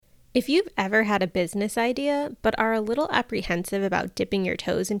If you've ever had a business idea, but are a little apprehensive about dipping your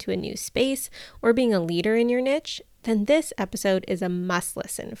toes into a new space or being a leader in your niche, then this episode is a must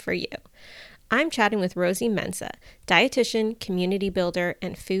listen for you. I'm chatting with Rosie Mensah, dietitian, community builder,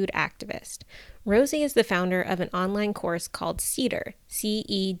 and food activist. Rosie is the founder of an online course called CEDAR,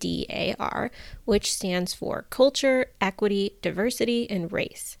 CEDAR, which stands for Culture, Equity, Diversity, and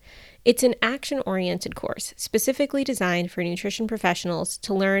Race. It's an action-oriented course specifically designed for nutrition professionals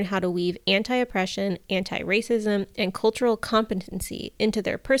to learn how to weave anti-oppression, anti-racism, and cultural competency into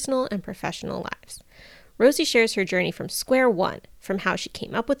their personal and professional lives. Rosie shares her journey from square one, from how she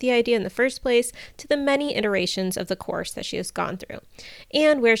came up with the idea in the first place to the many iterations of the course that she has gone through,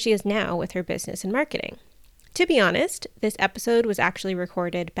 and where she is now with her business and marketing. To be honest, this episode was actually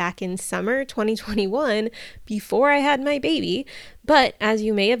recorded back in summer 2021 before I had my baby, but as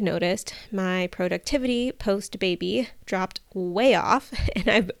you may have noticed, my productivity post-baby dropped way off, and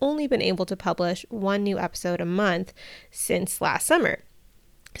I've only been able to publish one new episode a month since last summer.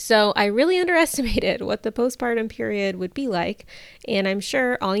 So I really underestimated what the postpartum period would be like, and I'm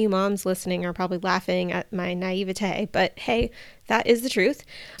sure all you moms listening are probably laughing at my naivete, but hey, that is the truth.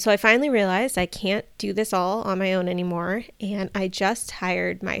 So I finally realized I can't do this all on my own anymore, and I just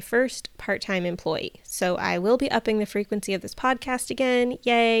hired my first part-time employee. So I will be upping the frequency of this podcast again,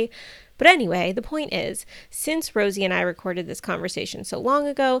 yay! But anyway, the point is, since Rosie and I recorded this conversation so long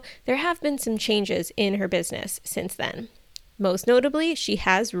ago, there have been some changes in her business since then. Most notably, she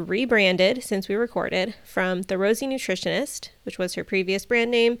has rebranded since we recorded from The Rosie Nutritionist, which was her previous brand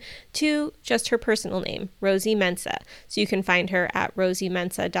name, to just her personal name, Rosie Mensah. So you can find her at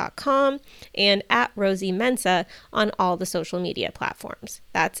rosiemensah.com and at Rosie Mensah on all the social media platforms.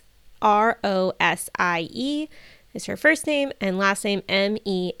 That's Rosie is her first name and last name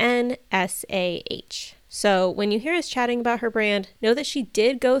Mensah. So when you hear us chatting about her brand, know that she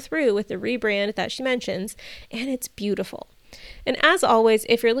did go through with the rebrand that she mentions, and it's beautiful. And as always,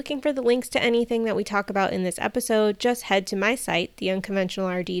 if you're looking for the links to anything that we talk about in this episode, just head to my site,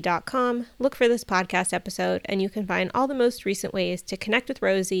 theunconventionalrd.com, look for this podcast episode, and you can find all the most recent ways to connect with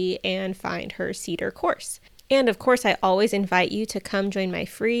Rosie and find her CEDAR course. And of course, I always invite you to come join my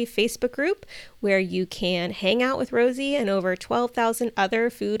free Facebook group where you can hang out with Rosie and over 12,000 other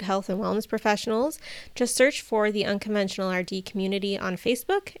food, health, and wellness professionals. Just search for the Unconventional RD community on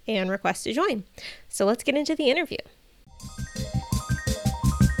Facebook and request to join. So let's get into the interview.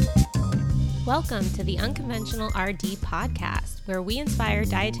 Welcome to the Unconventional RD podcast, where we inspire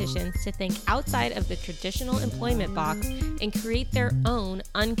dietitians to think outside of the traditional employment box and create their own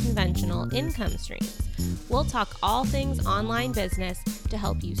unconventional income streams. We'll talk all things online business to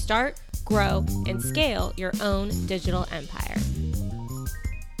help you start, grow, and scale your own digital empire.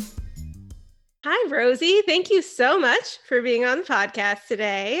 Hi, Rosie. Thank you so much for being on the podcast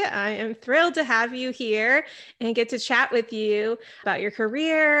today. I am thrilled to have you here and get to chat with you about your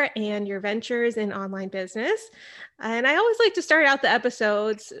career and your ventures in online business. And I always like to start out the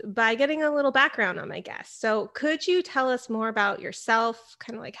episodes by getting a little background on my guests. So could you tell us more about yourself,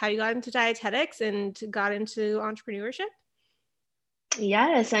 kind of like how you got into dietetics and got into entrepreneurship?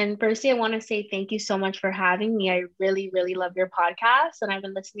 Yes. And firstly, I want to say thank you so much for having me. I really, really love your podcast and I've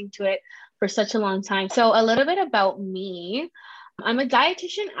been listening to it for such a long time. So a little bit about me. I'm a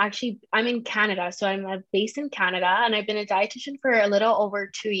dietitian. Actually, I'm in Canada. So I'm based in Canada and I've been a dietitian for a little over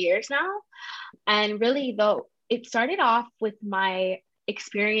 2 years now. And really, though, it started off with my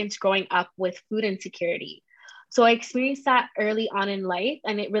experience growing up with food insecurity. So I experienced that early on in life,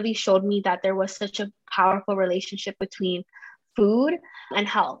 and it really showed me that there was such a powerful relationship between food and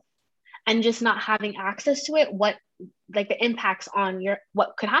health, and just not having access to it, what like the impacts on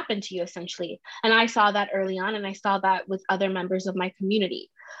what could happen to you essentially. And I saw that early on, and I saw that with other members of my community.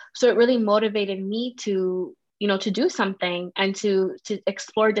 So it really motivated me to to do something and to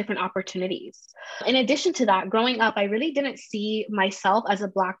explore different opportunities. In addition to that, growing up, I really didn't see myself as a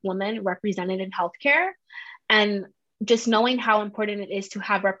Black woman represented in healthcare. And just knowing how important it is to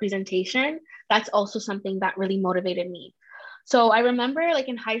have representation, that's also something that really motivated me. So I remember like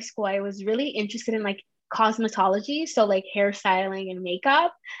in high school, I was really interested in like cosmetology. So like hairstyling and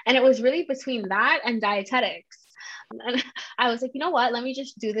makeup. And it was really between that and dietetics. And I was like, you know what, let me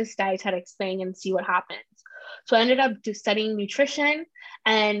just do this dietetics thing and see what happens. So I ended up studying nutrition,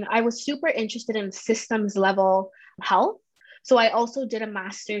 and I was super interested in systems level health. So I also did a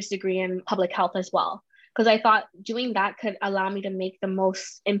master's degree in public health as well, because I thought doing that could allow me to make the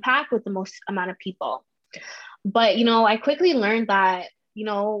most impact with the most amount of people. But, I quickly learned that,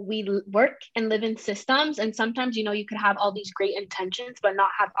 we work and live in systems, and sometimes, you could have all these great intentions, but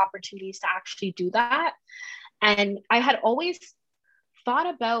not have opportunities to actually do that. And I had always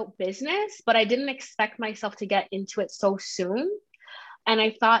thought about business, but I didn't expect myself to get into it so soon. And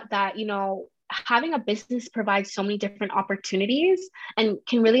I thought that, having a business provides so many different opportunities and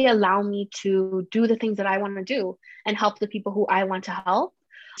can really allow me to do the things that I want to do and help the people who I want to help.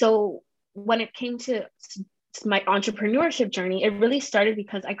 So when it came to my entrepreneurship journey, it really started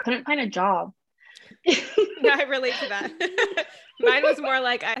because I couldn't find a job. Yeah, I relate to that. Mine was more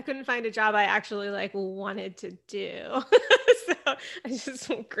like I couldn't find a job I actually like wanted to do. So I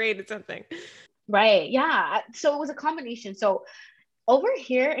just created something. Right. Yeah. So it was a combination. So over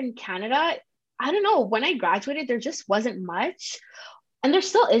here in Canada, I don't know, when I graduated, there just wasn't much. And there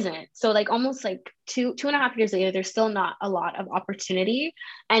still isn't. So like almost like 2.5 years later, there's still not a lot of opportunity.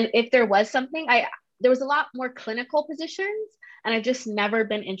 And if there was something, there was a lot more clinical positions, and I've just never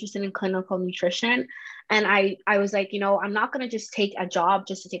been interested in clinical nutrition. And I was like, I'm not gonna just take a job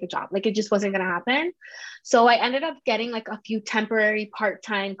just to take a job. Like it just wasn't gonna happen. So I ended up getting like a few temporary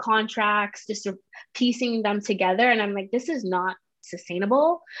part-time contracts, just piecing them together. And I'm like, this is not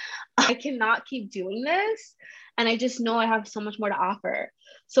sustainable. I cannot keep doing this. And I just know I have so much more to offer.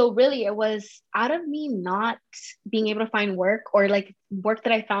 So really it was out of me not being able to find work, or like work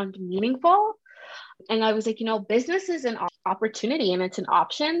that I found meaningful. And I was like, business is an opportunity and it's an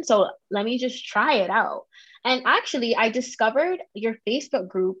option. So let me just try it out. And actually I discovered your Facebook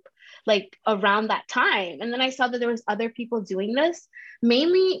group like around that time. And then I saw that there was other people doing this,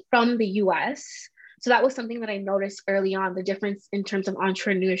 mainly from the US. So that was something that I noticed early on, the difference in terms of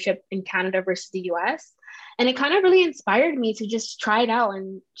entrepreneurship in Canada versus the US. And it kind of really inspired me to just try it out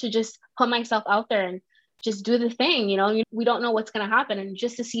and to just put myself out there and just do the thing. We don't know what's going to happen. And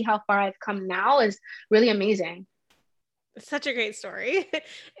just to see how far I've come now is really amazing. Such a great story.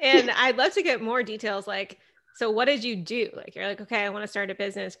 And I'd love to get more details. Like, so what did you do? Like, you're like, okay, I want to start a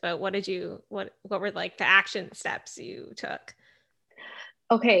business, but what were like the action steps you took?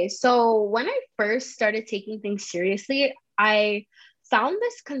 Okay, so when I first started taking things seriously, I found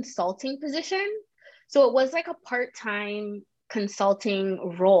this consulting position. So it was like a part-time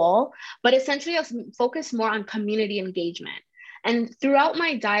consulting role, but essentially I was focused more on community engagement. And throughout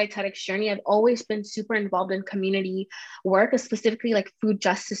my dietetics journey, I've always been super involved in community work, specifically like food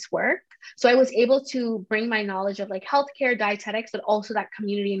justice work. So I was able to bring my knowledge of like healthcare, dietetics, but also that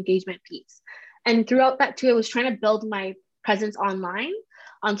community engagement piece. And throughout that too, I was trying to build my presence online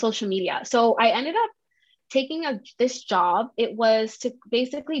on social media. So I ended up taking this job. It was to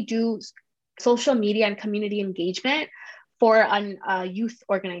basically do social media and community engagement for a youth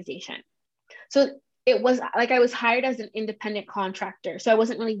organization. So it was like I was hired as an independent contractor. So I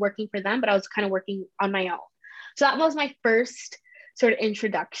wasn't really working for them, but I was kind of working on my own. So that was my first sort of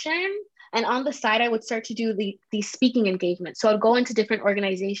introduction. And on the side, I would start to do the speaking engagements. So I'd go into different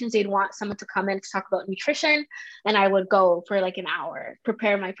organizations. They'd want someone to come in to talk about nutrition. And I would go for like an hour,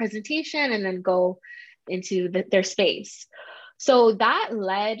 prepare my presentation, and then go into their space. So that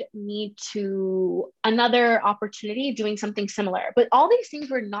led me to another opportunity doing something similar. But all these things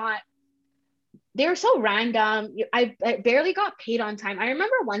they were so random. I barely got paid on time. I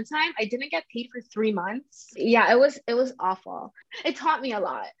remember one time I didn't get paid for 3 months. Yeah, it was awful. It taught me a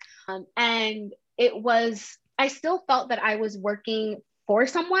lot. And I still felt that I was working for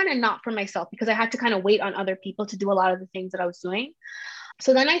someone and not for myself, because I had to kind of wait on other people to do a lot of the things that I was doing.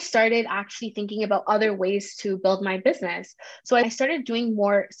 So then I started actually thinking about other ways to build my business. So I started doing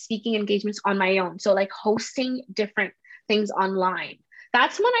more speaking engagements on my own. So like hosting different things online.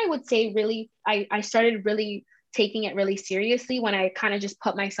 That's when I would say really, I started really taking it really seriously, when I kind of just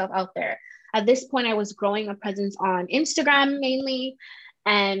put myself out there. At this point, I was growing a presence on Instagram mainly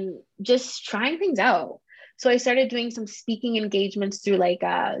and just trying things out. So I started doing some speaking engagements through like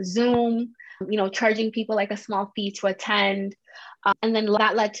Zoom, charging people like a small fee to attend. And then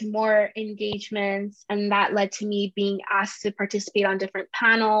that led to more engagements, and that led to me being asked to participate on different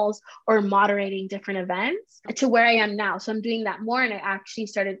panels or moderating different events to where I am now. So I'm doing that more, and I actually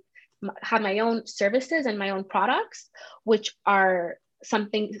started have my own services and my own products, which are some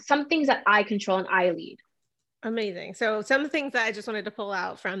things that I control and I lead. Amazing. So some things that I just wanted to pull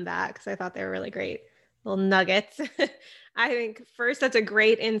out from that, because I thought they were really great little nuggets. I think first, that's a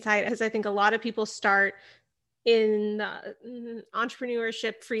great insight, as I think a lot of people start in the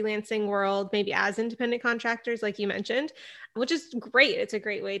entrepreneurship freelancing world, maybe as independent contractors, like you mentioned, which is great. It's a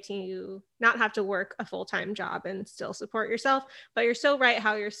great way to not have to work a full-time job and still support yourself. But you're so right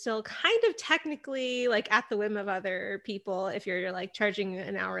how you're still kind of technically like at the whim of other people if you're like charging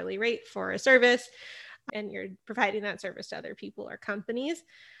an hourly rate for a service and you're providing that service to other people or companies.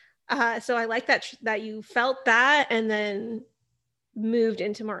 So I like that you felt that and then moved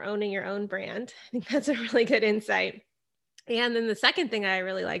into more owning your own brand. I think that's a really good insight. And then the second thing I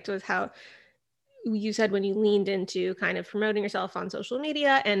really liked was how you said when you leaned into kind of promoting yourself on social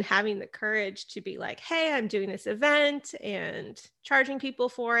media and having the courage to be like, hey, I'm doing this event and charging people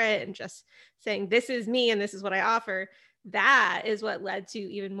for it and just saying, this is me and this is what I offer. That is what led to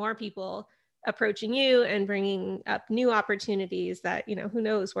even more people approaching you and bringing up new opportunities that, you know, who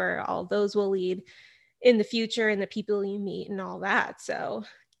knows where all those will lead in the future and the people you meet and all that.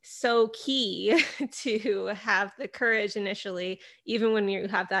 So key to have the courage initially, even when you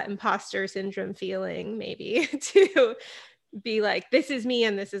have that imposter syndrome feeling, maybe to be like, this is me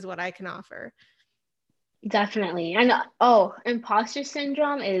and this is what I can offer. Definitely. And oh, imposter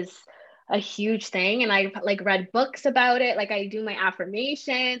syndrome is a huge thing. And I like read books about it. Like I do my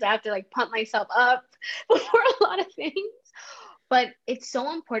affirmations. I have to like pump myself up before a lot of things. But it's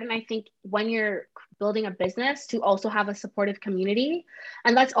so important, I think, when you're building a business to also have a supportive community.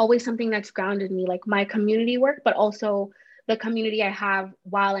 And that's always something that's grounded me, like my community work, but also the community I have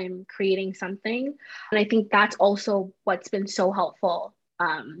while I'm creating something. And I think that's also what's been so helpful,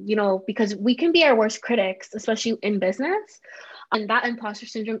 you know, because we can be our worst critics, especially in business. And that imposter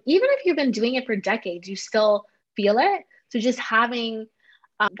syndrome, even if you've been doing it for decades, you still feel it. So just having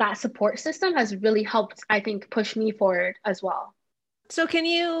that support system has really helped, I think, push me forward as well. So can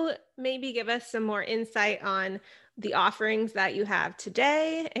you maybe give us some more insight on the offerings that you have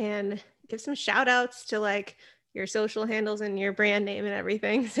today and give some shout outs to like your social handles and your brand name and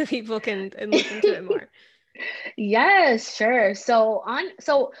everything so people can and look into it more? Yes, sure. So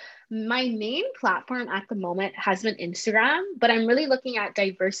my main platform at the moment has been Instagram, but I'm really looking at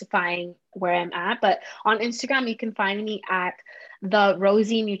diversifying where I'm at. But on Instagram, you can find me at the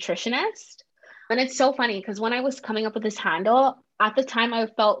Rosie Nutritionist. And it's so funny because when I was coming up with this handle, at the time I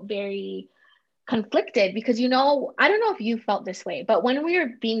felt very conflicted because, you know, I don't know if you felt this way, but when we were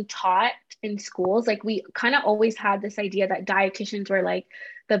being taught in schools, like we kind of always had this idea that dietitians were like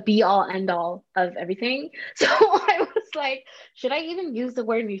the be all end all of everything. So I was like, should I even use the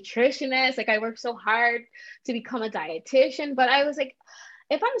word nutritionist? Like I worked so hard to become a dietitian, but I was like,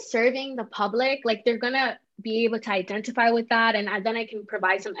 if I'm serving the public, like they're gonna be able to identify with that, and then I can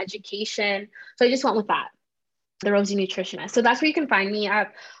provide some education. So I just went with that, the Rosie Nutritionist. So that's where you can find me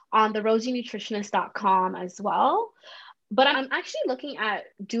at on the rosienutritionist.com as well. But I'm actually looking at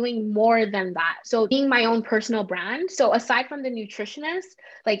doing more than that. So being my own personal brand. So aside from the nutritionist,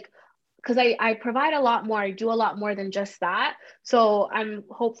 like because I provide a lot more, I do a lot more than just that. So I'm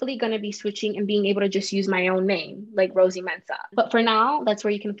hopefully going to be switching and being able to just use my own name, like Rosie Mensah. But for now, that's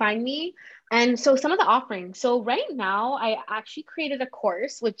where you can find me. And so some of the offerings. So right now, I actually created a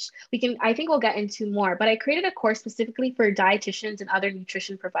course, which I think we'll get into more, but I created a course specifically for dietitians and other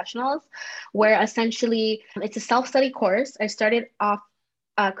nutrition professionals, where essentially it's a self-study course. I started off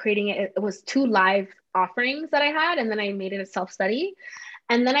creating it. It was 2 live offerings that I had, and then I made it a self-study.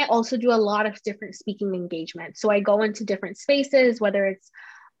 And then I also do a lot of different speaking engagements. So I go into different spaces, whether it's,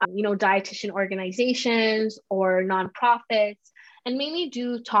 you know, dietitian organizations or nonprofits, and mainly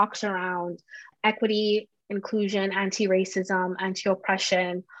do talks around equity, inclusion, anti-racism,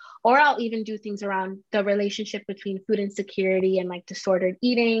 anti-oppression, or I'll even do things around the relationship between food insecurity and like disordered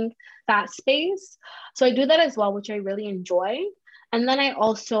eating, that space. So I do that as well, which I really enjoy. And then I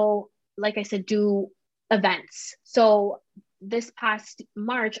also, like I said, do events. So this past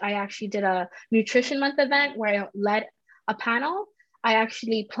March, I actually did a nutrition month event where I led a panel. I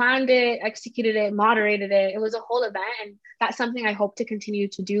actually planned it, executed it, moderated it. It was a whole event. And that's something I hope to continue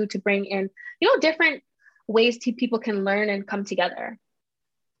to do, to bring in, you know, different ways people can learn and come together.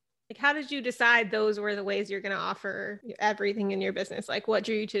 Like, how did you decide those were the ways you're going to offer everything in your business? Like, what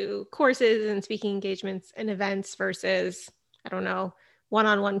drew you to courses and speaking engagements and events versus, I don't know,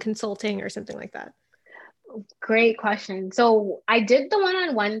 one-on-one consulting or something like that? Great question. So I did the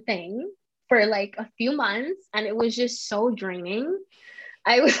one-on-one thing for like a few months, and it was just so draining.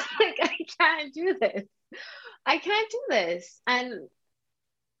 I was like, I can't do this. I can't do this. And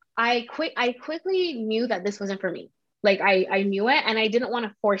I quickly knew that this wasn't for me. Like I knew it, and I didn't want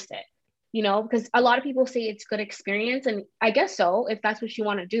to force it, you know, because a lot of people say it's good experience, and I guess so if that's what you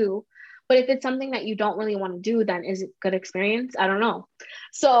want to do. But if it's something that you don't really want to do, then is it good experience? I don't know.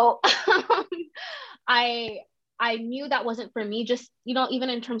 So I I knew that wasn't for me, just, you know, even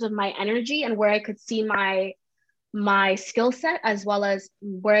in terms of my energy and where I could see my skill set, as well as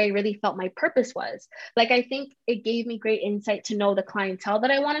where I really felt my purpose was. Like I think it gave me great insight to know the clientele that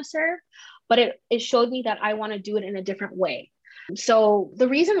I want to serve, but it showed me that I want to do it in a different way. So the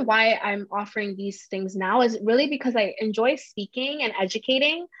reason why I'm offering these things now is really because I enjoy speaking and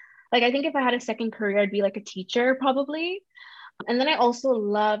educating. Like I think if I had a second career, I'd be like a teacher probably. And then I also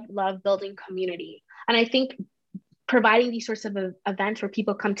love building community. And I think providing these sorts of events where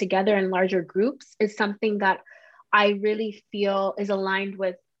people come together in larger groups is something that I really feel is aligned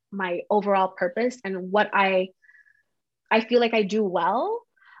with my overall purpose and what I feel like I do well.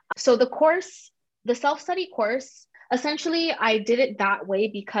 So the self-study course, essentially I did it that way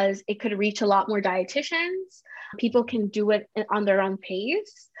because it could reach a lot more dietitians. People can do it on their own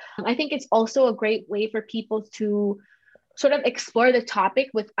pace. I think it's also a great way for people to sort of explore the topic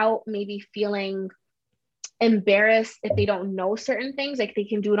without maybe feeling embarrassed if they don't know certain things, like they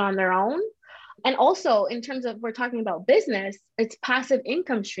can do it on their own. And also, in terms of we're talking about business, it's passive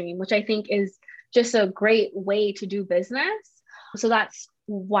income stream, which I think is just a great way to do business. So that's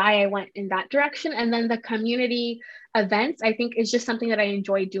why I went in that direction. And then the community events, I think, is just something that I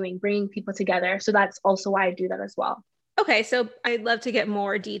enjoy doing, bringing people together. So that's also why I do that as well. Okay, so I'd love to get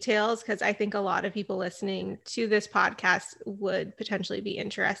more details because I think a lot of people listening to this podcast would potentially be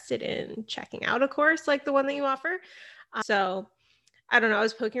interested in checking out a course like the one that you offer. So I don't know, I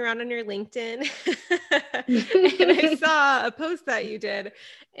was poking around on your LinkedIn and I saw a post that you did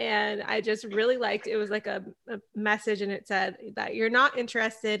and I just really liked it. It was like a message and it said that you're not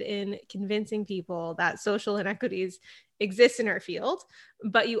interested in convincing people that social inequities exist in our field,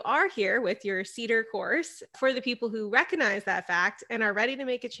 but you are here with your Cedar course for the people who recognize that fact and are ready to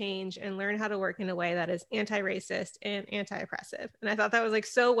make a change and learn how to work in a way that is anti-racist and anti-oppressive. And I thought that was like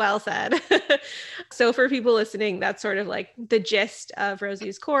so well said. So for people listening, that's sort of like the gist of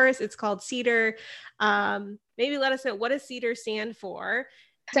Rosie's course. It's called Cedar. Maybe let us know, what does Cedar stand for?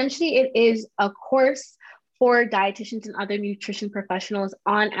 Essentially, it is a course for dietitians and other nutrition professionals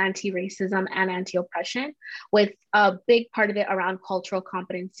on anti-racism and anti-oppression, with a big part of it around cultural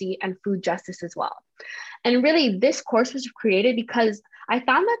competency and food justice as well. And really, this course was created because I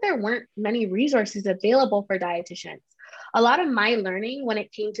found that there weren't many resources available for dietitians. A lot of my learning when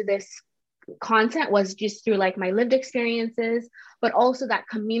it came to this content was just through like my lived experiences, but also that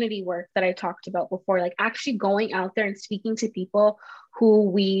community work that I talked about before, like actually going out there and speaking to people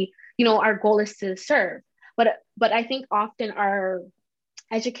who we, our goal is to serve. But I think often our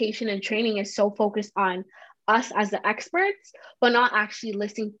education and training is so focused on us as the experts, but not actually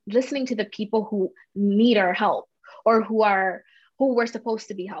listening to the people who need our help or who we're supposed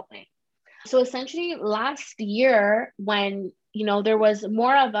to be helping. So essentially last year when, there was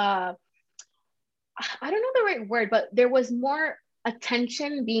more of a, I don't know the right word, but there was more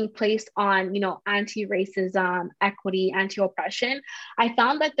attention being placed on, anti-racism, equity, anti-oppression. I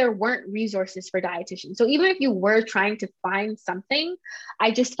found that there weren't resources for dietitians. So even if you were trying to find something,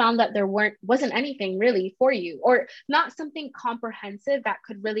 I just found that there wasn't anything really for you, or not something comprehensive that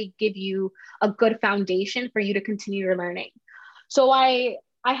could really give you a good foundation for you to continue your learning. So I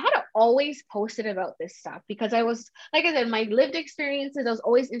had always posted about this stuff because I was, like I said, my lived experiences, I was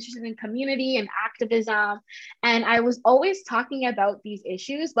always interested in community and activism. And I was always talking about these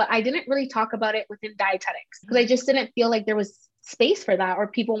issues, but I didn't really talk about it within dietetics because I just didn't feel like there was space for that or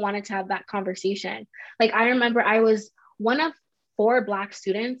people wanted to have that conversation. Like I remember I was one of 4 Black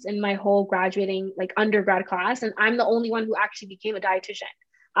students in my whole graduating like undergrad class. And I'm the only one who actually became a dietitian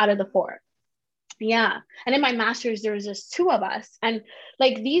out of the 4. Yeah. And in my master's, there was just 2 of us. And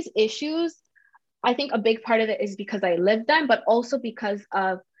like these issues, I think a big part of it is because I lived them, but also because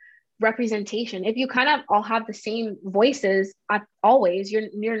of representation. If you kind of all have the same voices always,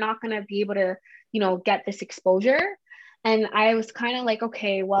 you're not going to be able to, get this exposure. And I was kind of like,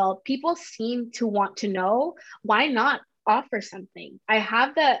 okay, well, people seem to want to know, why not offer something? I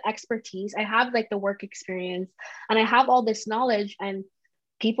have the expertise, I have like the work experience, and I have all this knowledge, and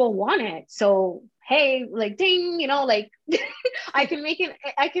people want it. So hey, like ding, like I can make an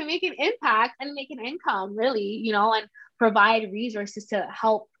impact and make an income really, and provide resources to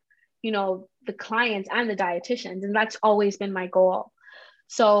help, the clients and the dietitians. And that's always been my goal.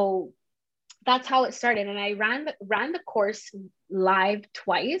 So that's how it started. And I ran the course live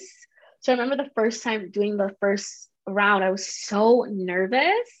twice. So I remember the first time doing the first round, I was so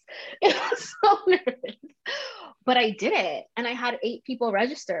nervous. It was so nervous. But I did it. And I had 8 people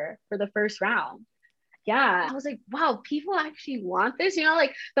register for the first round. Yeah. I was like, wow, people actually want this,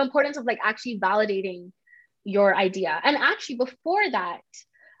 like the importance of like actually validating your idea. And actually before that,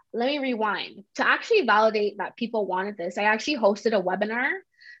 let me rewind. To actually validate that people wanted this, I actually hosted a webinar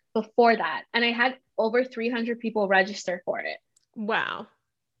before that. And I had over 300 people register for it. Wow.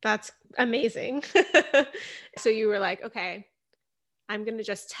 That's amazing. So you were like, okay, I'm going to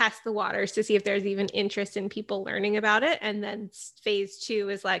just test the waters to see if there's even interest in people learning about it. And then phase 2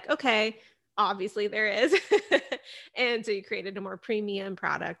 is like, okay, obviously there is. And so you created a more premium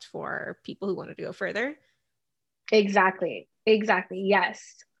product for people who wanted to go further. Exactly.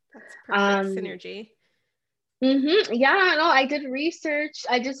 Yes. That's perfect synergy. Yeah, no, I did research.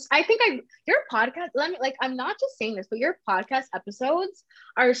 I think your podcast, let me, like, I'm not just saying this, but your podcast episodes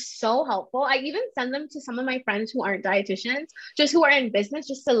are so helpful. I even send them to some of my friends who aren't dietitians, just who are in business,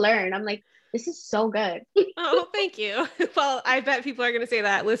 just to learn. I'm like, this is so good. Oh, thank you. Well, I bet people are going to say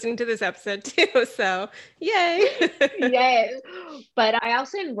that listening to this episode too. So, yay. Yes. But I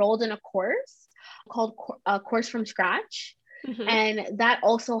also enrolled in a course called a Course from Scratch. hmm And that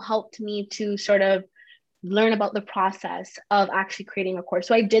also helped me to sort of learn about the process of actually creating a course.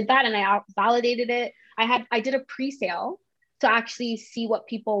 So I did that and I validated it. I did a pre-sale to actually see what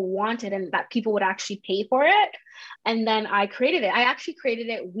people wanted and that people would actually pay for it. And then I created it. I actually created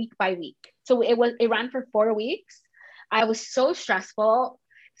it week by week. So it ran for 4 weeks. I was so stressful,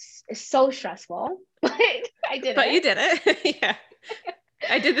 so stressful, but I did But you it. did it. Yeah.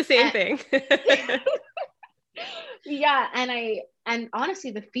 I did the same And thing. yeah, and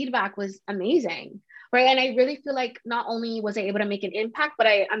honestly the feedback was amazing, right? And I really feel like not only was I able to make an impact, but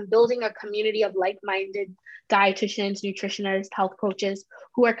I'm building a community of like-minded dietitians, nutritionists, health coaches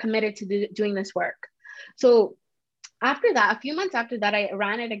who are committed to doing this work. So after that, a few months after that, I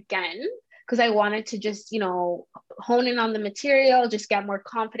ran it again because I wanted to just, hone in on the material, just get more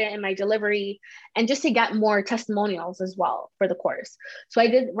confident in my delivery, and just to get more testimonials as well for the course. So I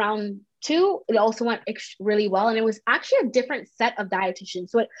did round two. It also went really well. And it was actually a different set of dietitians.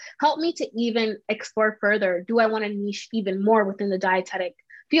 So it helped me to even explore further. Do I want to niche even more within the dietetic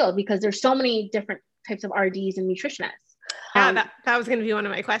field? Because there's so many different types of RDs and nutritionists. Yeah, that was going to be one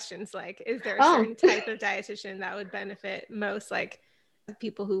of my questions. Like, is there a Oh, certain type of dietitian that would benefit most, like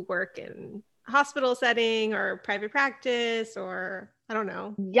people who work in hospital setting or private practice, or I don't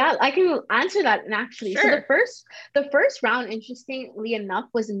know. yeah, I can answer that. And actually, so Sure. the first round, interestingly enough,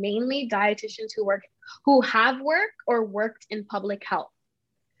 was mainly dietitians who have worked or worked in public health.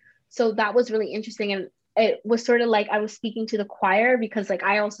 So that was really interesting. And it was sort of like I was speaking to the choir because like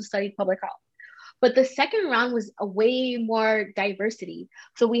I also studied public health. But the second round was a way more diversity.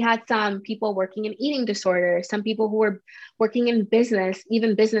 So we had some people working in eating disorders, some people who were working in business,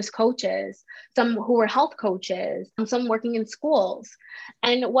 even business coaches, some who were health coaches, and some working in schools.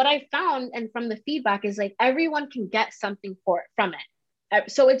 And what I found, and from the feedback, is like everyone can get something from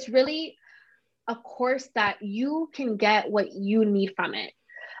it. So it's really a course that you can get what you need from it.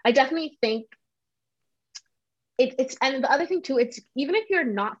 I definitely think it's, and the other thing too, it's even if you're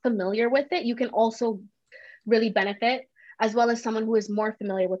not familiar with it, you can also really benefit, as well as someone who is more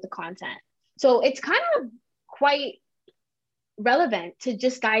familiar with the content. So it's kind of quite relevant to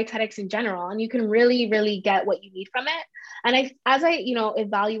just dietetics in general, and you can really, really get what you need from it. And as I,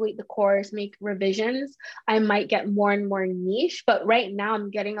 evaluate the course, make revisions, I might get more and more niche. But right now, I'm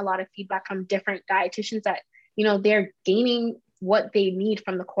getting a lot of feedback from different dietitians that, they're gaining what they need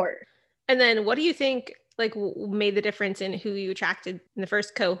from the course. And then what do you think like made the difference in who you attracted in the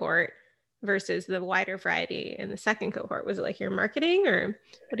first cohort versus the wider variety in the second cohort? Was it like your marketing, or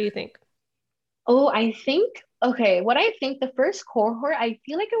what do you think? Oh, I think okay. What I think the first cohort, I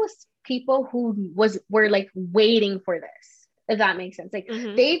feel like it was people who were like waiting for this, if that makes sense. Like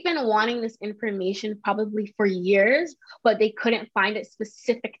Mm-hmm. they've been wanting this information probably for years, but they couldn't find it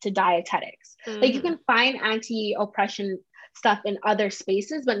specific to dietetics. Like you Mm-hmm. can find anti-oppression stuff in other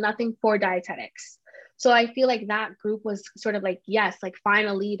spaces, but nothing for dietetics. So I feel like that group was sort of like, yes, like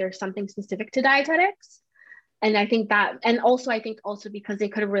finally there's something specific to dietetics. And I think that, and also I think also because they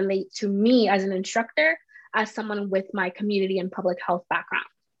could relate to me as an instructor, as someone with my community and public health background.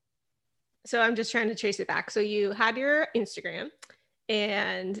 So I'm just trying to trace it back. So you had your Instagram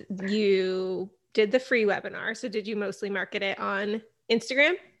and you did the free webinar. So did you mostly market it on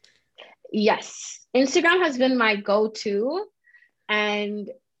Instagram? Yes, Instagram has been my go-to,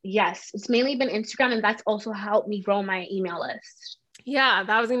 and yes, it's mainly been Instagram, and that's also helped me grow my email list. Yeah,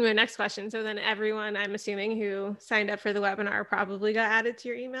 that was going to be my next question. So then everyone, I'm assuming, who signed up for the webinar probably got added to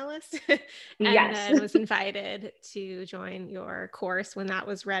your email list and Yes. then was invited to join your course when that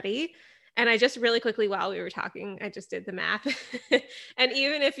was ready. And I just really quickly, while we were talking, I just did the math. And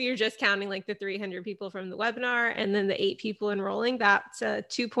even if you're just counting like the 300 people from the webinar and then the 8 people enrolling, that's a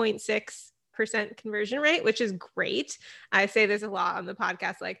 2.6% conversion rate, which is great. I say this a lot on the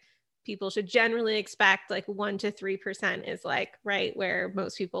podcast, like people should generally expect like 1 to 3% is like right where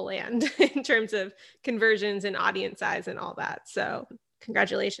most people land in terms of conversions and audience size and all that. So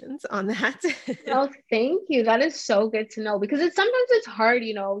congratulations on that. Oh, thank you. That is so good to know because it's hard,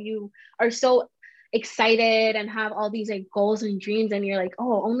 you are so excited and have all these like goals and dreams, and you're like,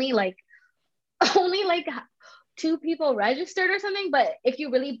 oh, only like only like 2 people registered or something. But if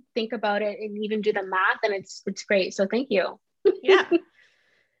you really think about it and even do the math, then it's great. So thank you. Yeah.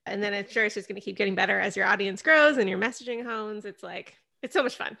 And then I'm sure it's just going to keep getting better as your audience grows and your messaging hones. It's like, it's so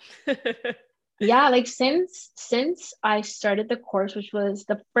much fun. Yeah, like since I started the course, which was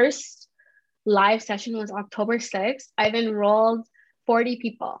the first live session was October 6th, I've enrolled 40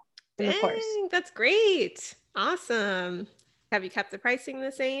 people in the course. Dang, that's great. Awesome. Have you kept the pricing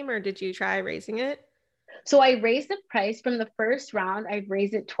the same or did you try raising it? So I raised the price from the first round. I've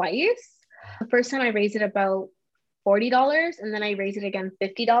raised it twice. The first time I raised it about $40 and then I raised it again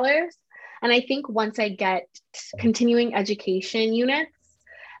 $50. And I think once I get continuing education units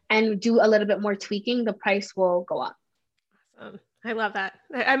and do a little bit more tweaking, the price will go up. I love that.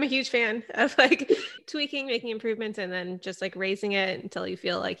 I'm a huge fan of like tweaking, making improvements, and then just like raising it until you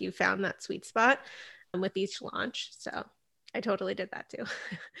feel like you found that sweet spot with each launch. So I totally did that too.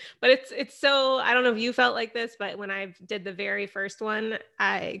 But it's so, I don't know if you felt like this, but when I did the very first one,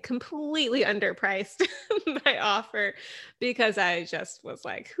 I completely underpriced my offer because I just was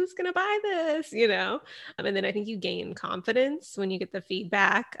like, who's going to buy this? You know? And then I think you gain confidence when you get the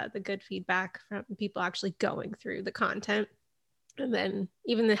feedback, the good feedback from people actually going through the content. And then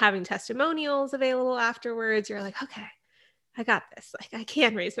even having testimonials available afterwards, you're like, okay, I got this. Like I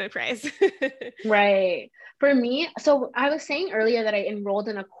can raise my price. Right. For me, so I was saying earlier that I enrolled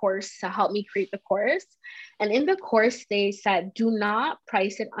in a course to help me create the course. And in the course, they said, do not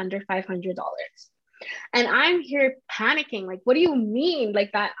price it under $500. And I'm here panicking. Like, what do you mean?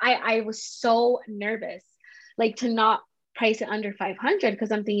 Like that, I was so nervous, like to not price it under 500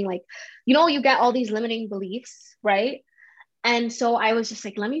 because I'm thinking like, you get all these limiting beliefs, right? And so I was just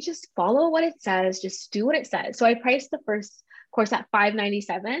like, let me just follow what it says, just do what it says. So I priced the first course at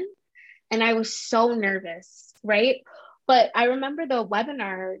 $597 and I was so nervous, right? But I remember the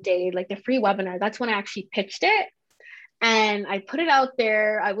webinar day, like the free webinar, that's when I actually pitched it and I put it out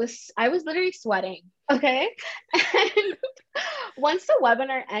there. I was literally sweating. Okay. And once the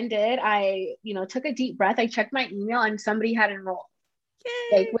webinar ended, I, took a deep breath. I checked my email and somebody had enrolled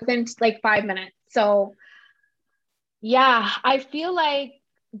like Yay. within like 5 minutes. So yeah, I feel like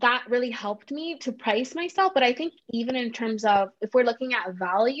that really helped me to price myself. But I think even in terms of if we're looking at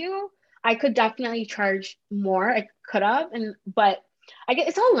value, I could definitely charge more. I could have, but I get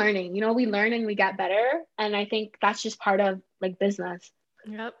it's all learning. We learn and we get better. And I think that's just part of like business.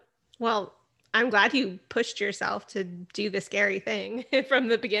 Yep. Well, I'm glad you pushed yourself to do the scary thing from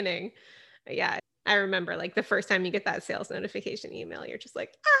the beginning. Yeah. I remember like the first time you get that sales notification email, you're just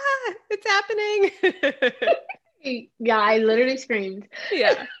like, it's happening. Yeah, I literally screamed.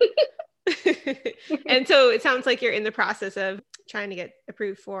 Yeah. And so it sounds like you're in the process of trying to get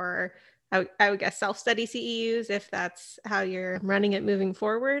approved for, I would guess, self-study CEUs, if that's how you're running it moving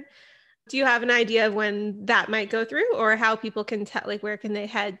forward. Do you have an idea of when that might go through or how people can tell, like, where can they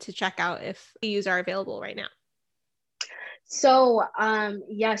head to check out if CEUs are available right now? So,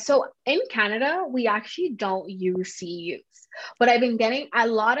 yeah, so in Canada, we actually don't use CEUs, but I've been getting a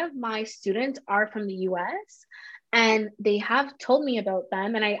lot of my students are from the US and they have told me about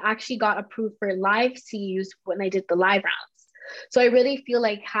them. And I actually got approved for live CEUs when I did the live rounds. So I really feel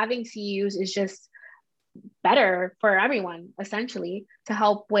like having CEUs is just better for everyone, essentially, to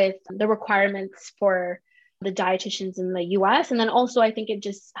help with the requirements for the dietitians in the US. And then also, I think it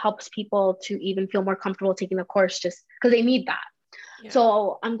just helps people to even feel more comfortable taking the course just because they need that. Yeah.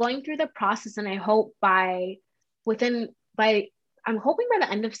 So I'm going through the process and I hope I'm hoping by the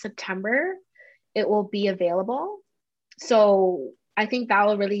end of September, it will be available. So I think that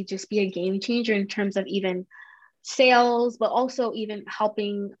will really just be a game changer in terms of even sales, but also even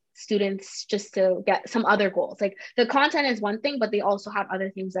helping students just to get some other goals. Like the content is one thing, but they also have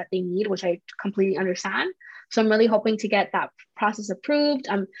other things that they need, which I completely understand. So I'm really hoping to get that process approved.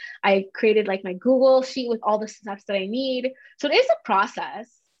 I created like my Google sheet with all the steps that I need. So it is a process,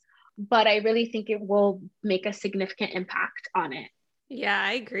 but I really think it will make a significant impact on it. Yeah,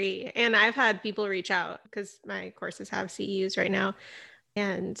 I agree. And I've had people reach out because my courses have CEUs right now.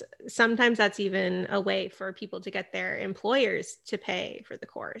 And sometimes that's even a way for people to get their employers to pay for the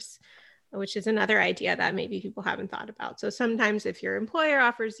course, which is another idea that maybe people haven't thought about. So sometimes if your employer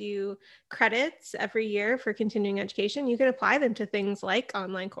offers you credits every year for continuing education, you can apply them to things like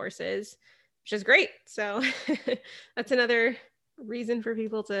online courses, which is great. So that's another reason for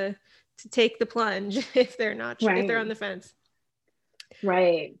people to take the plunge if they're not if they're Right. on the fence.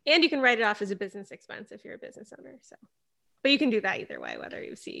 Right. And you can write it off as a business expense if you're a business owner. So, but you can do that either way, whether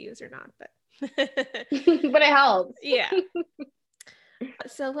you CEUs or not. But But it helps. yeah.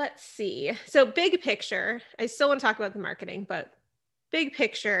 So let's see. So big picture, I still want to talk about the marketing, but big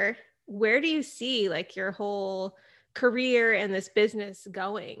picture, where do you see like your whole career and this business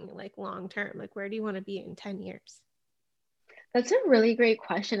going like long term? Like where do you want to be in 10 years? That's a really great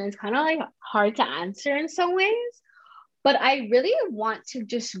question. It's kind of like hard to answer in some ways, but I really want to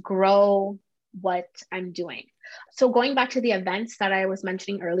just grow what I'm doing. So going back to the events that I was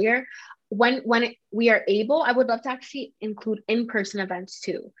mentioning earlier, we are able, I would love to actually include in-person events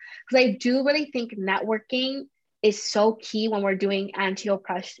too, because I do really think networking is so key when we're doing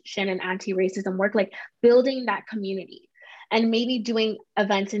anti-oppression and anti-racism work, like building that community and maybe doing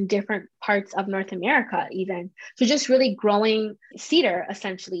events in different parts of North America, even. So just really growing Cedar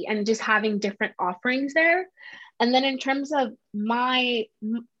essentially and just having different offerings there. And then in terms of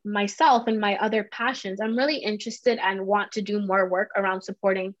myself and my other passions, I'm really interested and want to do more work around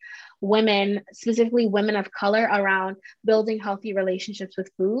supporting women, specifically women of color, around building healthy relationships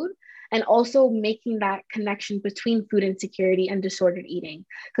with food and also making that connection between food insecurity and disordered eating.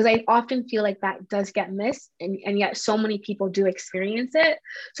 Because I often feel like that does get missed, and yet so many people do experience it.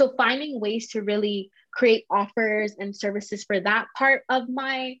 So finding ways to really create offers and services for that part of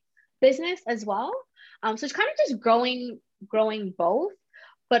my business as well. So it's kind of just growing both,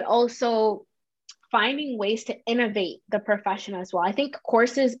 but also finding ways to innovate the profession as well. I think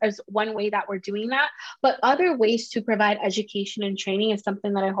courses is one way that we're doing that, but other ways to provide education and training is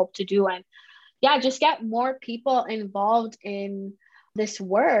something that I hope to do. And yeah, just get more people involved in this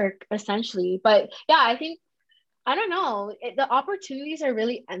work essentially. But yeah, I think, I don't know, the opportunities are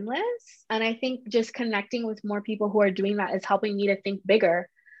really endless. And I think just connecting with more people who are doing that is helping me to think bigger.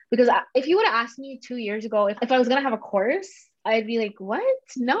 Because if you would have asked me 2 years ago if I was going to have a course, I'd be like, what?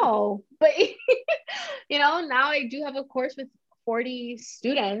 No. But, now I do have a course with 40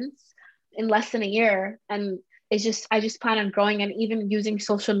 students in less than a year. And I just plan on growing and even using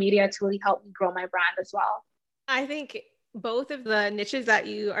social media to really help me grow my brand as well. I think both of the niches that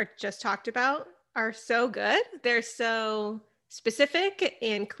you are just talked about are so good. They're so specific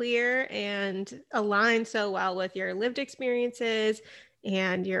and clear and align so well with your lived experiences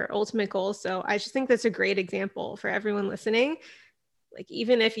and your ultimate goals. So I just think that's a great example for everyone listening. Like,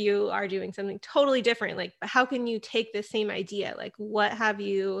 even if you are doing something totally different, like, how can you take the same idea? Like, what have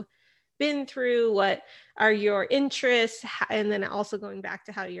you been through? What are your interests? And then also going back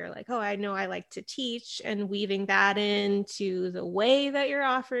to how you're like, oh, I know I like to teach, and weaving that into the way that you're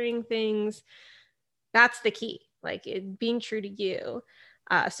offering things. That's the key, like being true to you.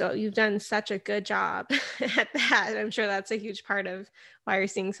 So you've done such a good job at that. I'm sure that's a huge part of why you're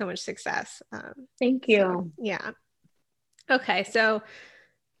seeing so much success. Thank So, you. yeah. Okay. So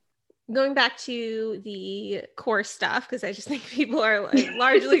going back to the course stuff, because I just think people are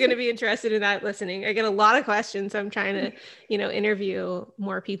largely going to be interested in that listening. I get a lot of questions. So I'm trying to, interview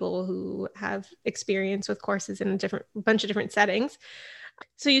more people who have experience with courses in a bunch of different settings.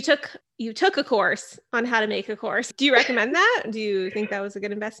 So you took a course on how to make a course. Do you recommend that? Do you think that was a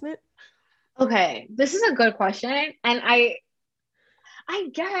good investment? Okay, this is a good question. And I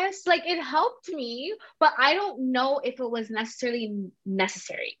guess like it helped me, but I don't know if it was necessarily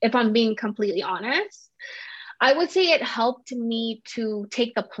necessary, if I'm being completely honest. I would say it helped me to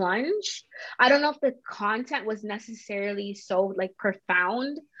take the plunge. I don't know if the content was necessarily so like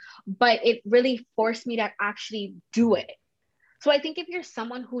profound, but it really forced me to actually do it. So I think if you're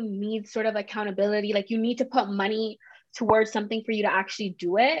someone who needs sort of accountability, like you need to put money towards something for you to actually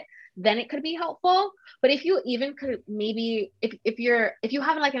do it, then it could be helpful. But if you even could maybe if you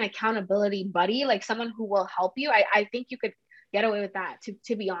have like an accountability buddy, like someone who will help you, I think you could get away with that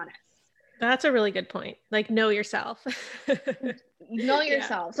to be honest. That's a really good point. Like, know yourself. Know Yeah.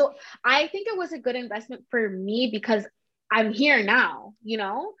 yourself. So I think it was a good investment for me because I'm here now.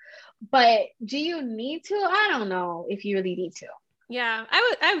 But do you need to? I don't know if you really need to. Yeah,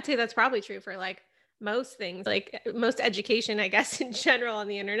 I would say that's probably true for like most things, like most education, I guess, in general on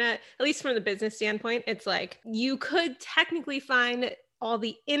the internet, at least from the business standpoint. It's like you could technically find all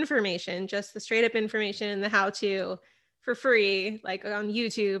the information, just the straight up information and the how to for free, like on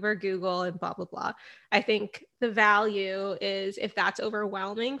YouTube or Google and blah, blah, blah. I think the value is if that's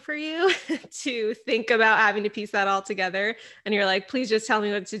overwhelming for you to think about having to piece that all together and you're like, please just tell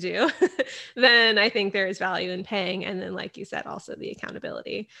me what to do, then I think there is value in paying. And then, like you said, also the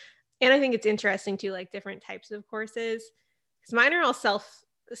accountability. And I think it's interesting too, like different types of courses, because mine are all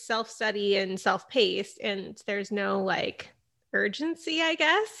self-study and self-paced, and there's no like urgency, I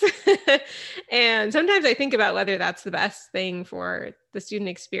guess. And sometimes I think about whether that's the best thing for the student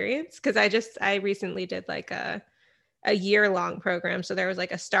experience, because I recently did like a year-long program. So there was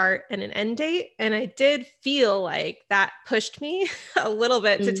like a start and an end date. And I did feel like that pushed me a little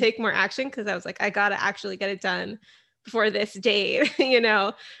bit to take more action, because I was like, I got to actually get it done before this date,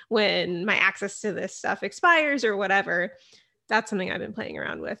 when my access to this stuff expires or whatever. That's something I've been playing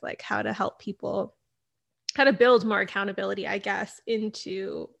around with, like how to help people how to build more accountability, I guess,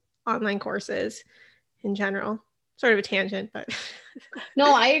 into online courses in general. Sort of a tangent, but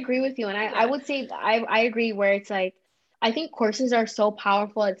No, I agree with you. And I yeah. would say I agree where it's like, I think courses are so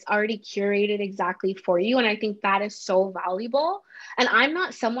powerful. It's already curated exactly for you. And I think that is so valuable. And I'm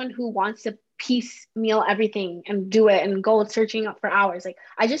not someone who wants to piecemeal everything and do it and go searching up for hours. Like,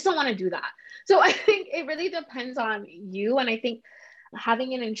 I just don't want to do that. So I think it really depends on you. And I think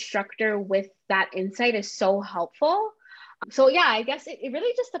having an instructor with that insight is so helpful. So yeah, I guess it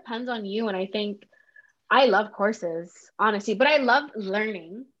really just depends on you. And I think I love courses, honestly, but I love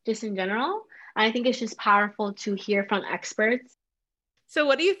learning just in general. And I think it's just powerful to hear from experts. So,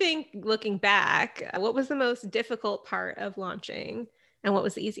 what do you think, looking back, what was the most difficult part of launching and what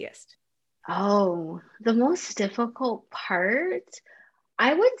was the easiest? Oh, the most difficult part,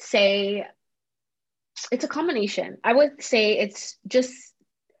 I would say it's a combination. I would say it's just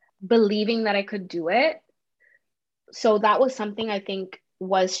believing that I could do it. So that was something I think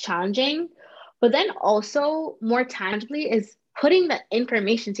was challenging. But then also more tangibly is putting the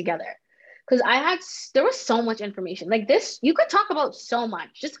information together. Because there was so much information. Like this, you could talk about so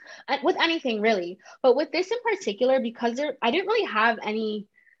much, just with anything really. But with this in particular, because I didn't really have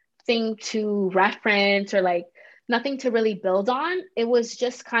anything to reference or like nothing to really build on, it was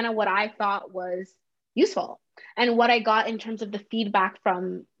just kind of what I thought was useful and what I got in terms of the feedback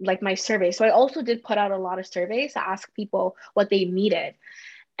from like my survey. So I also did put out a lot of surveys to ask people what they needed.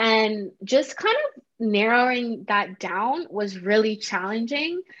 And just kind of narrowing that down was really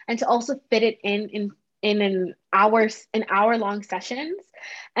challenging. And to also fit it in an hour long sessions,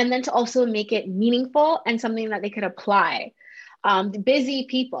 and then to also make it meaningful and something that they could apply. Busy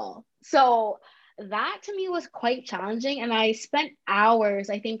people. So that to me was quite challenging. And I spent hours,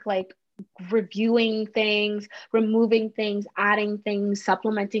 I think, like reviewing things, removing things, adding things,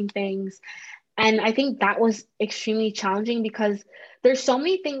 supplementing things. And I think that was extremely challenging because there's so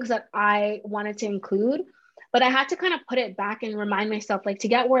many things that I wanted to include, but I had to kind of put it back and remind myself, like, to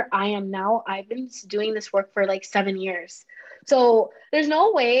get where I am now, I've been doing this work for like 7 years. So there's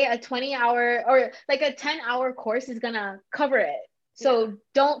no way a 20-hour or like a 10-hour course is gonna cover it. Yeah. So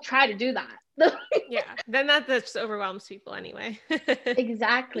don't try to do that. Yeah. Then that just overwhelms people anyway.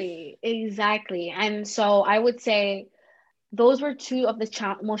 Exactly, exactly. And so I would say those were two of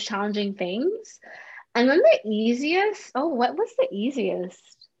the most challenging things. And then the easiest, oh, what was the easiest?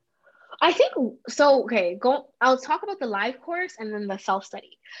 I think so. Okay, I'll talk about the live course and then the self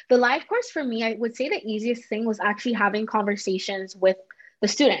study. The live course for me, I would say the easiest thing was actually having conversations with the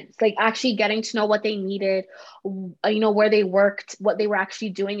students, like actually getting to know what they needed, where they worked, what they were actually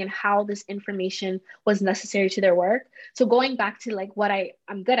doing, and how this information was necessary to their work. So going back to like what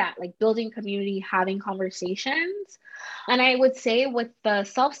I'm good at, like building community, having conversations. And I would say with the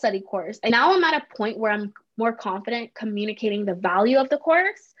self study course, now I'm at a point where I'm more confident communicating the value of the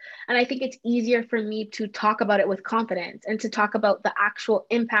course. And I think it's easier for me to talk about it with confidence and to talk about the actual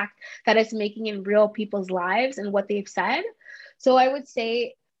impact that it's making in real people's lives and what they've said. So I would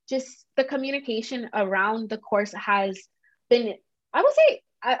say just the communication around the course has been, I would say,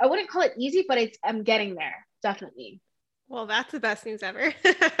 I wouldn't call it easy, but I'm getting there, definitely. Well, that's the best news ever.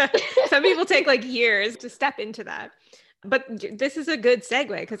 Some people take like years to step into that. But this is a good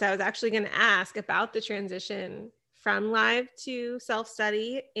segue because I was actually going to ask about the transition from live to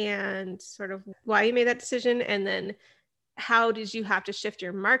self-study and sort of why you made that decision. And then how did you have to shift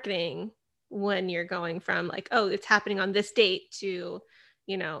your marketing when you're going from like, oh, it's happening on this date to,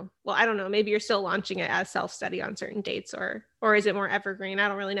 well, I don't know, maybe you're still launching it as self-study on certain dates or is it more evergreen? I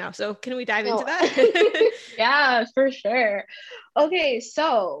don't really know. So can we dive into No. that? Yeah, for sure. Okay,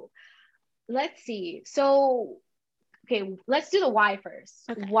 so let's see. So, okay, let's do the why first.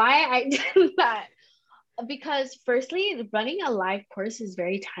 Okay. Why I did that. Because firstly, running a live course is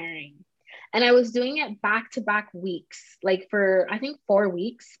very tiring. And I was doing it back to back weeks, like for I think 4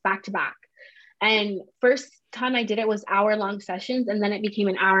 weeks back to back. And first time I did it was hour-long sessions, and then it became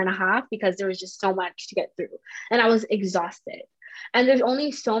an hour and a half because there was just so much to get through. And I was exhausted. And there's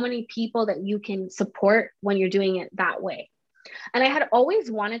only so many people that you can support when you're doing it that way. And I had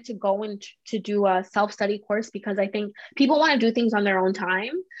always wanted to go and to do a self-study course because I think people want to do things on their own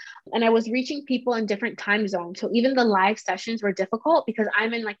time. And I was reaching people in different time zones. So even the live sessions were difficult because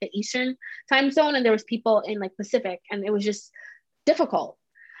I'm in like the Eastern time zone and there was people in like Pacific, and it was just difficult.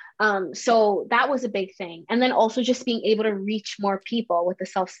 So that was a big thing. And then also just being able to reach more people with the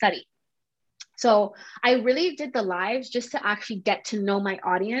self-study. So I really did the lives just to actually get to know my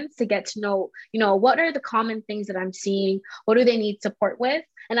audience, to get to know, what are the common things that I'm seeing? What do they need support with?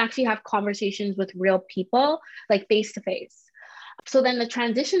 And actually have conversations with real people, like face to face. So then the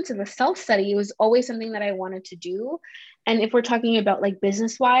transition to the self-study was always something that I wanted to do. And if we're talking about like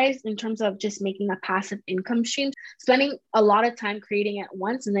business wise, in terms of just making a passive income stream, spending a lot of time creating it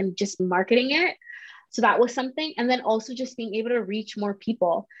once and then just marketing it. So that was something. And then also just being able to reach more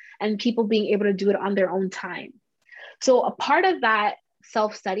people and people being able to do it on their own time. So a part of that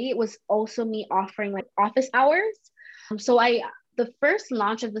self-study was also me offering like office hours. The first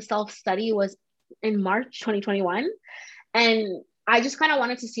launch of the self-study was in March 2021. And I just kind of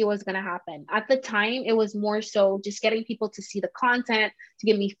wanted to see what was going to happen. At the time, it was more so just getting people to see the content, to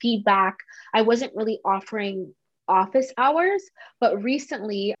give me feedback. I wasn't really offering office hours, but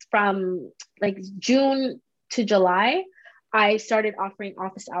recently from like June to July, I started offering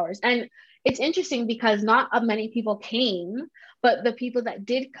office hours. And it's interesting because not many people came, but the people that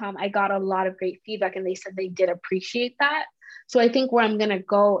did come, I got a lot of great feedback and they said they did appreciate that. So I think where I'm going to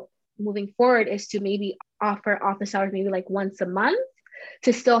go moving forward is to maybe offer office hours maybe like once a month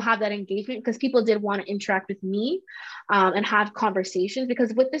to still have that engagement because people did want to interact with me and have conversations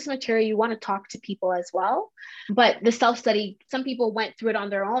because with this material you want to talk to people as well, but the self-study, some people went through it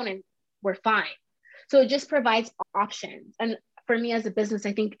on their own and were fine. So it just provides options, and for me as a business,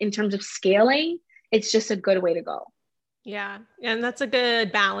 I think in terms of scaling, it's just a good way to go. Yeah, and that's a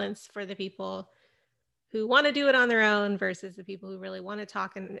good balance for the people who want to do it on their own versus the people who really want to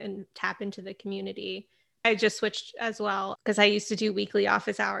talk and tap into the community. I just switched as well because I used to do weekly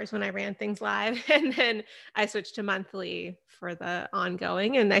office hours when I ran things live. And then I switched to monthly for the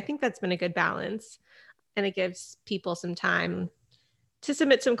ongoing. And I think that's been a good balance. And it gives people some time to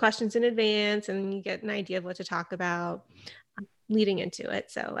submit some questions in advance and you get an idea of what to talk about leading into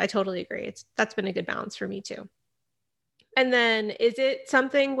it. So I totally agree. That's been a good balance for me too. And then is it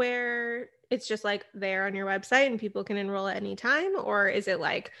something where it's just like there on your website and people can enroll at any time? Or is it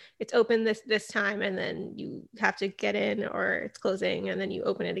like it's open this time and then you have to get in, or it's closing and then you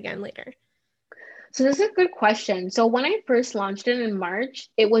open it again later? So this is a good question. So when I first launched it in March,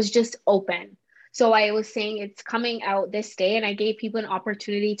 it was just open. So I was saying it's coming out this day, and I gave people an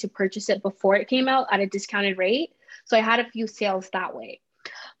opportunity to purchase it before it came out at a discounted rate. So I had a few sales that way.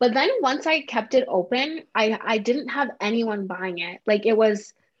 But then once I kept it open, I didn't have anyone buying it. Like it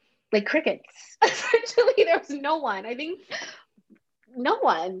was like crickets. Essentially, there was no one. I think no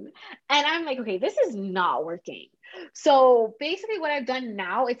one. And I'm like, okay, this is not working. So basically, what I've done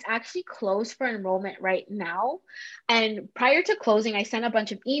now, it's actually closed for enrollment right now. And prior to closing, I sent a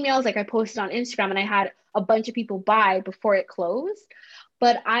bunch of emails, like I posted on Instagram, and I had a bunch of people buy before it closed.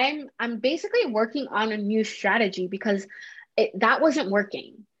 But I'm basically working on a new strategy because that wasn't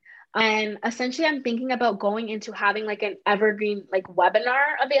working. And essentially, I'm thinking about going into having like an evergreen like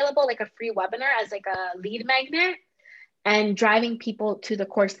webinar available, like a free webinar as like a lead magnet and driving people to the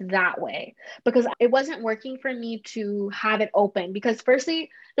course that way because it wasn't working for me to have it open because firstly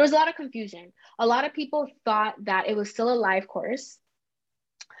there was a lot of confusion. A lot of people thought that it was still a live course.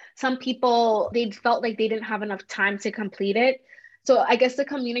 Some people, they felt like they didn't have enough time to complete it, so I guess the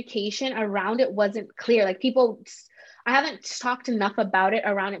communication around it wasn't clear. Like people, I haven't talked enough about it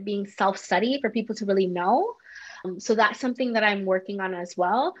around it being self-study for people to really know. So that's something that I'm working on as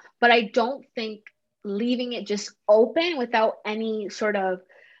well. But I don't think leaving it just open without any sort of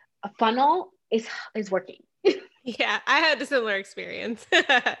a funnel is working. Yeah, I had a similar experience.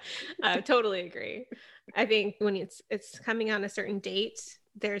 I totally agree. I think when it's coming on a certain date,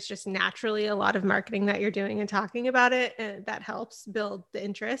 there's just naturally a lot of marketing that you're doing and talking about it, and that helps build the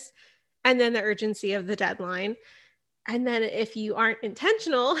interest. And then the urgency of the deadline. And then if you aren't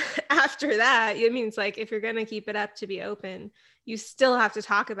intentional after that, it means like if you're going to keep it up to be open, you still have to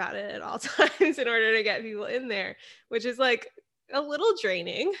talk about it at all times in order to get people in there, which is like a little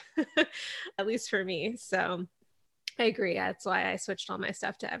draining, at least for me. So I agree. That's why I switched all my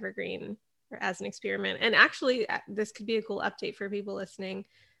stuff to Evergreen as an experiment. And actually, this could be a cool update for people listening.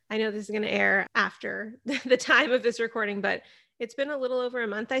 I know this is going to air after the time of this recording, but it's been a little over a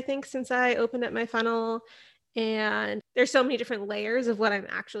month, I think, since I opened up my funnel. And there's so many different layers of what I'm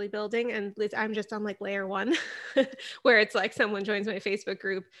actually building. And I'm just on like layer one, where it's like someone joins my Facebook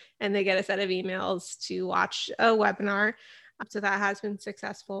group and they get a set of emails to watch a webinar. So that has been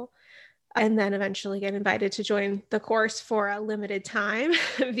successful. And then eventually get invited to join the course for a limited time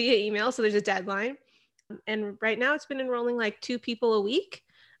via email. So there's a deadline. And right now it's been enrolling like 2 people a week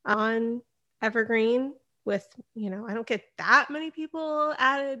on Evergreen with, I don't get that many people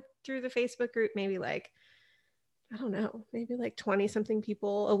added through the Facebook group, maybe like, I don't know, maybe like 20 something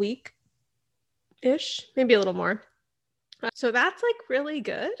people a week ish, maybe a little more. So that's like really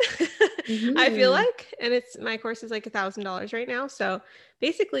good. I feel Mm-hmm. like, and it's my course is like $1,000 right now. So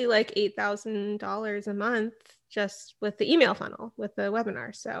basically like $8,000 a month just with the email funnel with the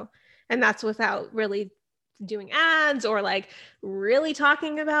webinar. So, and that's without really doing ads or like really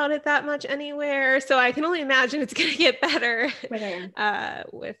talking about it that much anywhere. So I can only imagine it's going to get better Right.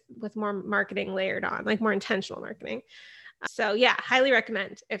 with more marketing layered on, like more intentional marketing. So yeah, highly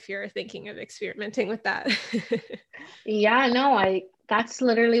recommend if you're thinking of experimenting with that. Yeah, no, that's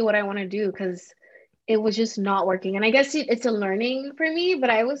literally what I want to do because it was just not working. And I guess it's a learning for me, but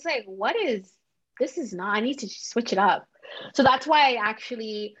I was like, this is not, I need to switch it up. So that's why I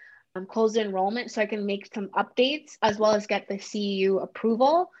actually closed the enrollment so I can make some updates as well as get the CEU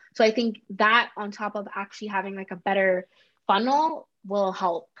approval. So I think that on top of actually having like a better funnel will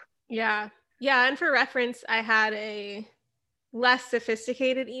help. Yeah. Yeah. And for reference, I had a less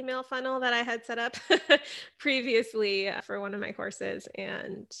sophisticated email funnel that I had set up previously for one of my courses.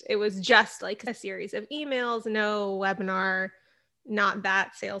 And it was just like a series of emails, no webinar, not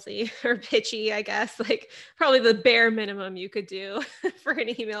that salesy or pitchy, I guess, like probably the bare minimum you could do for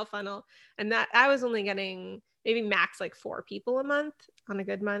an email funnel. And that I was only getting maybe max like 4 people a month on a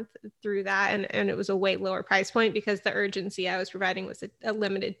good month through that. And it was a way lower price point because the urgency I was providing was a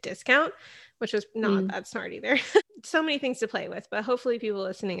limited discount, which was not Mm, that smart either. So many things to play with, but hopefully people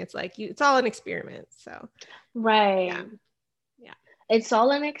listening, it's like it's all an experiment. So yeah. right. Yeah. It's all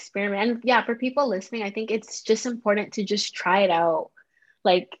an experiment. And yeah, for people listening, I think it's just important to just try it out.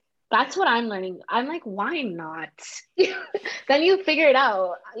 Like, that's what I'm learning. I'm like, why not? Then you figure it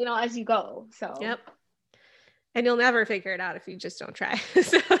out, as you go. So, Yep. And you'll never figure it out if you just don't try.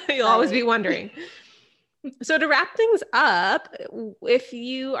 So you'll always be right. wondering. So to wrap things up, if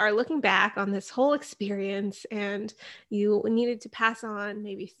you are looking back on this whole experience and you needed to pass on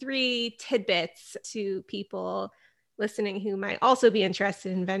maybe 3 tidbits to people listening who might also be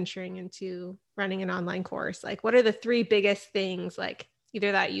interested in venturing into running an online course, like what are the 3 biggest things, like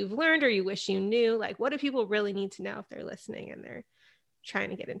either that you've learned or you wish you knew? Like what do people really need to know if they're listening and they're trying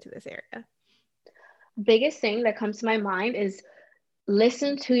to get into this area? Biggest thing that comes to my mind is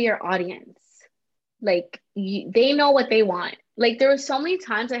listen to your audience. Like, they know what they want. Like, there were so many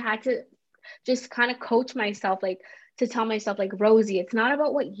times I had to just kind of coach myself, like to tell myself, like, Rosie, it's not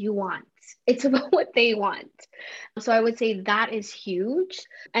about what you want, it's about what they want. So I would say that is huge.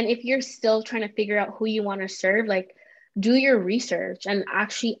 And if you're still trying to figure out who you want to serve, like, do your research and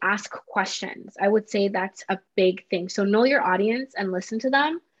actually ask questions. I would say that's a big thing. So know your audience and listen to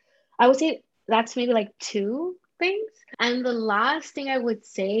them. I would say that's maybe like 2 things. And the last thing I would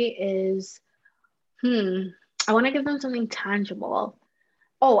say is, I want to give them something tangible.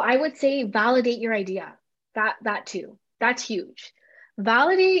 Oh, I would say validate your idea. That too. That's huge.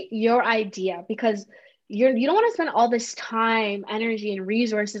 Validate your idea because you don't want to spend all this time, energy, and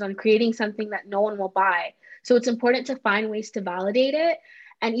resources on creating something that no one will buy. So it's important to find ways to validate it.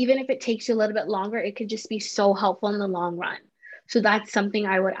 And even if it takes you a little bit longer, it could just be so helpful in the long run. So that's something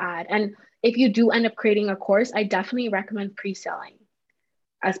I would add. And if you do end up creating a course, I definitely recommend pre-selling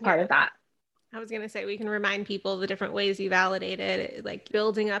as part Yeah. of that. I was going to say, we can remind people the different ways you validate it, like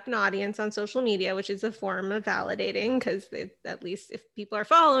building up an audience on social media, which is a form of validating because at least if people are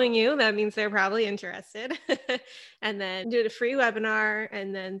following you, that means they're probably interested. And then did a free webinar,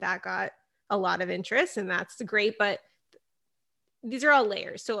 and then that got a lot of interest, and that's great. But these are all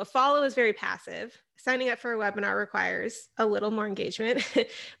layers. So a follow is very passive. Signing up for a webinar requires a little more engagement,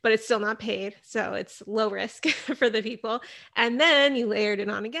 but it's still not paid. So it's low risk for the people. And then you layered it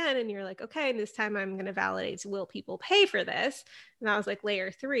on again and you're like, okay, this time I'm going to validate, will people pay for this? And that was like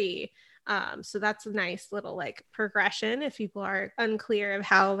layer 3. So that's a nice little like progression if people are unclear of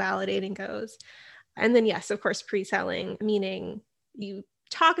how validating goes. And then, yes, of course, pre-selling, meaning you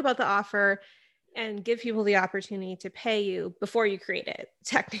talk about the offer and give people the opportunity to pay you before you create it,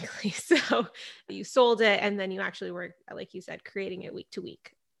 technically. So you sold it, and then you actually were, like you said, creating it week to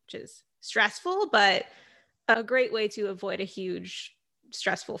week, which is stressful, but a great way to avoid a huge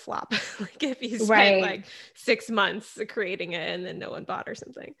stressful flop. Like if you spent Right. like 6 months creating it and then no one bought or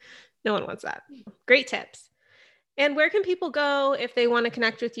something. No one wants that. Great tips. And where can people go if they want to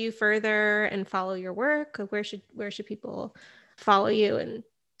connect with you further and follow your work? Where should people follow you and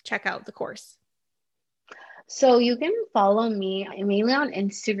check out the course? So you can follow me mainly on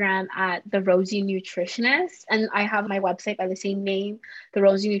Instagram at the Rosie Nutritionist, and I have my website by the same name,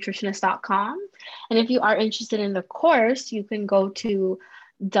 therosienutritionist.com. And if you are interested in the course, you can go to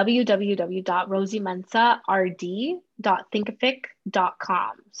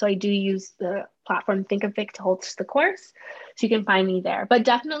www.rosiemensah.thinkific.com. So I do use the platform Thinkific to host the course. So you can find me there. But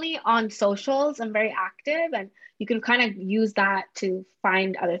definitely on socials, I'm very active and you can kind of use that to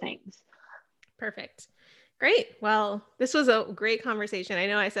find other things. Perfect. Great. Well, this was a great conversation. I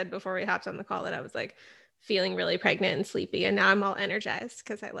know I said before we hopped on the call that I was like feeling really pregnant and sleepy, and now I'm all energized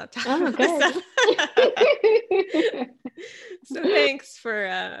because I love talking Oh, about this good. stuff. So thanks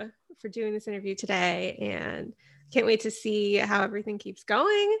for doing this interview today, and can't wait to see how everything keeps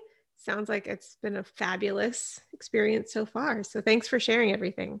going. Sounds like it's been a fabulous experience so far. So thanks for sharing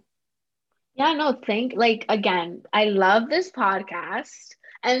everything. Yeah, no, like again, I love this podcast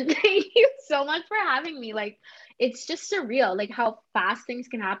and thank you so much for having me. Like it's just surreal, like how fast things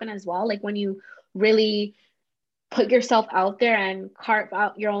can happen as well. Like when you really put yourself out there and carve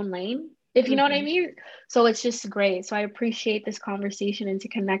out your own lane, if you know what I Mm-hmm. mean. So it's just great. So I appreciate this conversation and to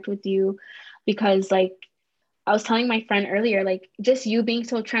connect with you because like I was telling my friend earlier, like just you being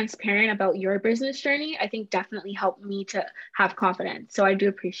so transparent about your business journey, I think definitely helped me to have confidence. So I do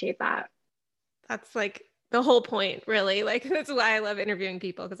appreciate that. That's like the whole point, really. Like that's why I love interviewing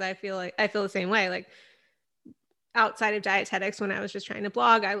people because I feel the same way. Like outside of dietetics, when I was just trying to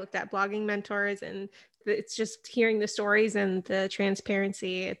blog, I looked at blogging mentors, and it's just hearing the stories and the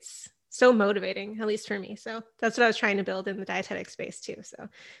transparency. It's so motivating, at least for me. So that's what I was trying to build in the dietetic space too. So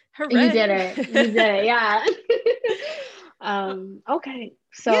You hooray. did it. You did it. Yeah. Okay.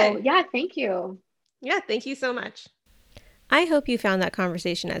 So Yay. yeah, thank you. Yeah. Thank you so much. I hope you found that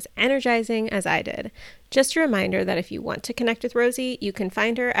conversation as energizing as I did. Just a reminder that if you want to connect with Rosie, you can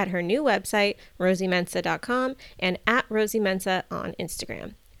find her at her new website, rosiemensah.com, and at Rosie Mensah on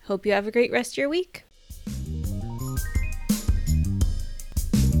Instagram. Hope you have a great rest of your week.